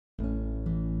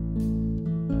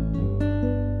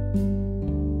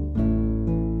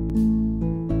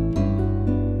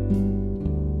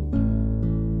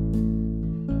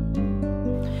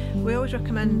always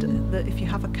recommend that if you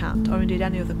have a cat, or indeed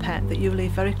any other pet, that you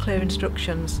leave very clear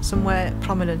instructions somewhere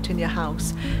prominent in your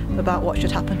house about what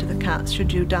should happen to the cat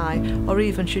should you die, or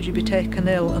even should you be taken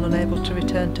ill and unable to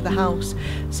return to the house.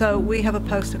 So we have a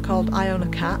poster called I Own a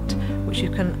Cat, which you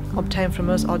can obtain from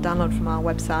us or download from our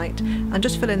website, and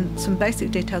just fill in some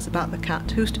basic details about the cat,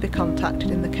 who's to be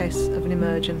contacted in the case of an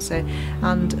emergency,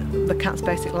 and the cat's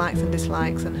basic likes and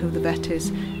dislikes, and who the vet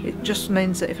is. It just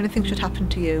means that if anything should happen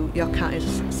to you, your cat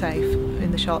is safe,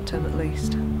 in the short term at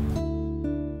least.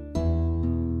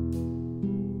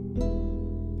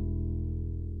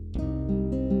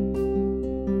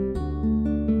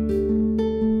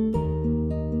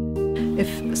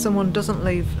 If someone doesn't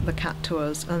leave the cat to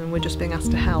us and we're just being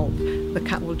asked to help, the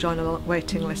cat will join a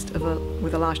waiting list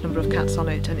with a large number of cats on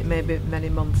it, and it may be many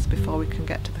months before we can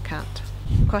get to the cat.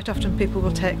 Quite often people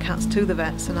will take cats to the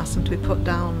vets and ask them to be put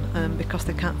down because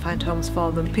they can't find homes for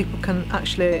them. People can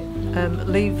actually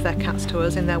leave their cats to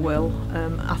us in their will,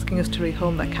 asking us to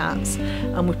rehome their cats,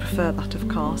 and we prefer that, of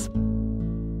course.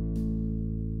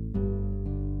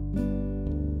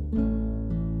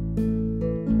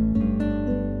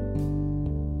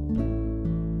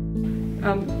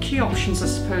 Key options, I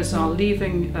suppose, are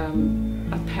leaving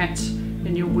a pet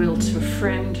in your will to a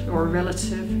friend or a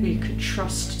relative who you could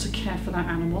trust to care for that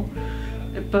animal.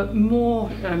 But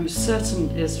more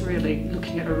certain is really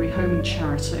looking at a rehoming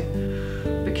charity,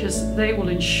 because they will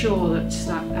ensure that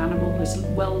that animal is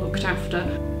well looked after.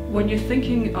 When you're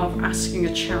thinking of asking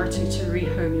a charity to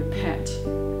rehome your pet,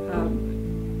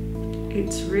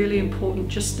 it's really important,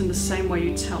 just in the same way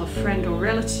you tell a friend or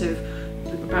relative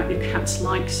about your cat's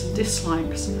likes and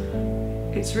dislikes,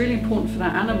 it's really important for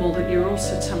that animal that you're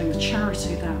also telling the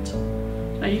charity that.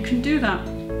 Now you can do that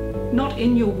not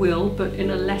in your will, but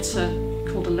in a letter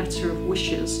called a letter of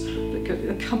wishes that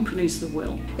accompanies the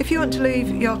will. If you want to leave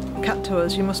your cat to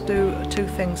us, you must do two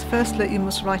things. Firstly, you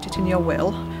must write it in your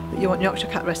will that you want Yorkshire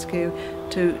Cat Rescue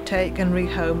to take and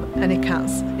rehome any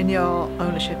cats in your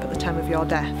ownership at the time of your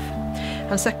death.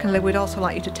 And secondly, we'd also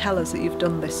like you to tell us that you've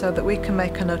done this so that we can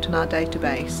make a note in our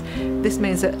database. This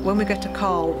means that when we get a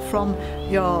call from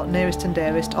your nearest and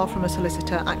dearest, or from a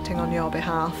solicitor acting on your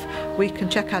behalf, we can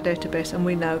check our database and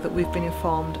we know that we've been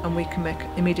informed, and we can make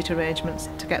immediate arrangements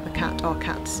to get the cat or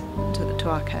cats to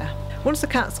our care. Once the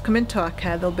cats come into our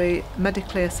care, they'll be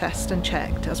medically assessed and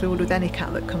checked, as we would with any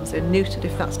cat that comes in, neutered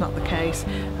if that's not the case,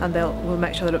 and we'll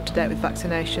make sure they're up to date with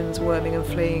vaccinations, worming and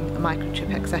fleeing, a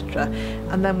microchip, etc.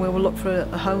 And then we will look for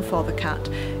a home for the cat.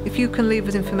 If you can leave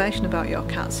us information about your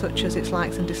cat, such as its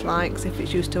likes and dislikes, if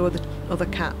it's used to other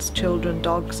cats, children,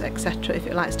 dogs, etc., if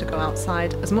it likes to go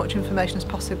outside, as much information as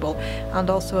possible, and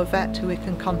also a vet who we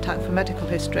can contact for medical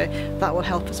history, that will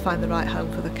help us find the right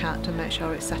home for the cat and make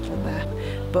sure it's settled there.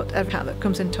 But every cat that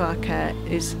comes into our care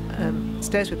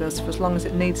stays with us for as long as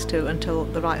it needs to until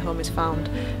the right home is found.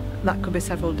 That could be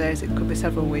several days, it could be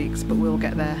several weeks, but we'll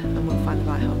get there and we'll find the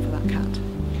right home for that cat.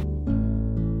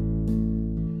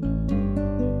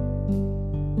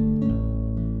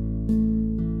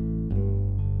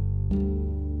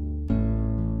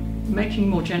 Making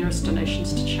more generous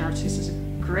donations to charities is a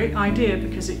great idea,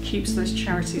 because it keeps those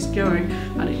charities going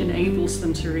and it enables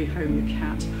them to rehome your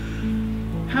cat.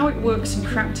 How it works in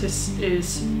practice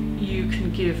is you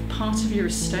can give part of your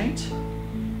estate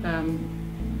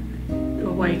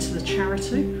away to the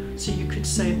charity, so you could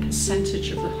say a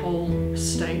percentage of the whole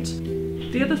estate.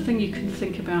 The other thing you can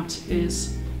think about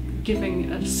is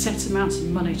giving a set amount of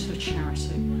money to a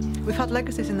charity. We've had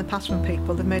legacies in the past from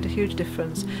people that made a huge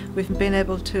difference. We've been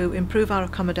able to improve our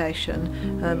accommodation,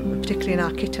 particularly in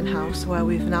our kitten house, where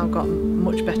we've now got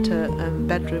much better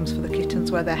bedrooms for the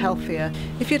kittens, where they're healthier.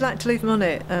 If you'd like to leave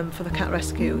money for the cat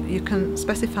rescue, you can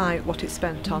specify what it's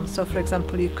spent on. So for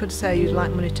example, you could say you'd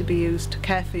like money to be used to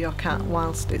care for your cat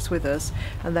whilst it's with us,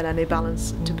 and then any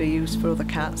balance to be used for other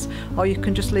cats. Or you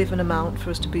can just leave an amount for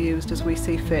us to be used as we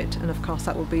see fit, and of course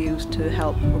that will be used to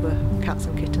help other cats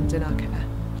and kittens in our care.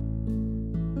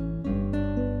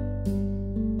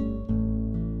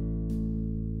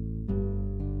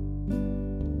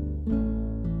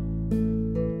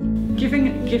 Giving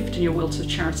a gift in your will to a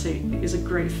charity is a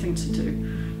great thing to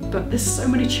do, but there's so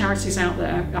many charities out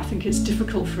there, I think it's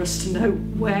difficult for us to know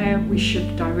where we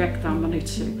should direct our money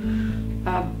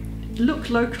to. Look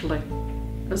locally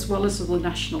as well as the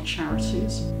national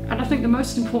charities. And I think the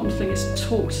most important thing is to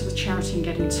talk to the charity and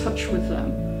get in touch with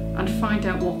them and find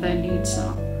out what their needs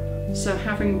are. So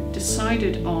having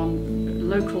decided on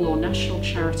local or national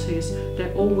charities,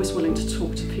 they're always willing to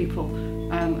talk to people.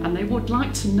 And they would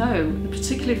like to know,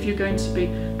 particularly if you're going to be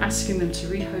asking them to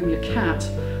rehome your cat,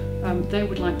 they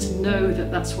would like to know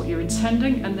that that's what you're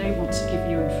intending, and they want to give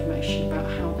you information about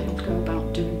how they'll go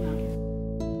about doing that.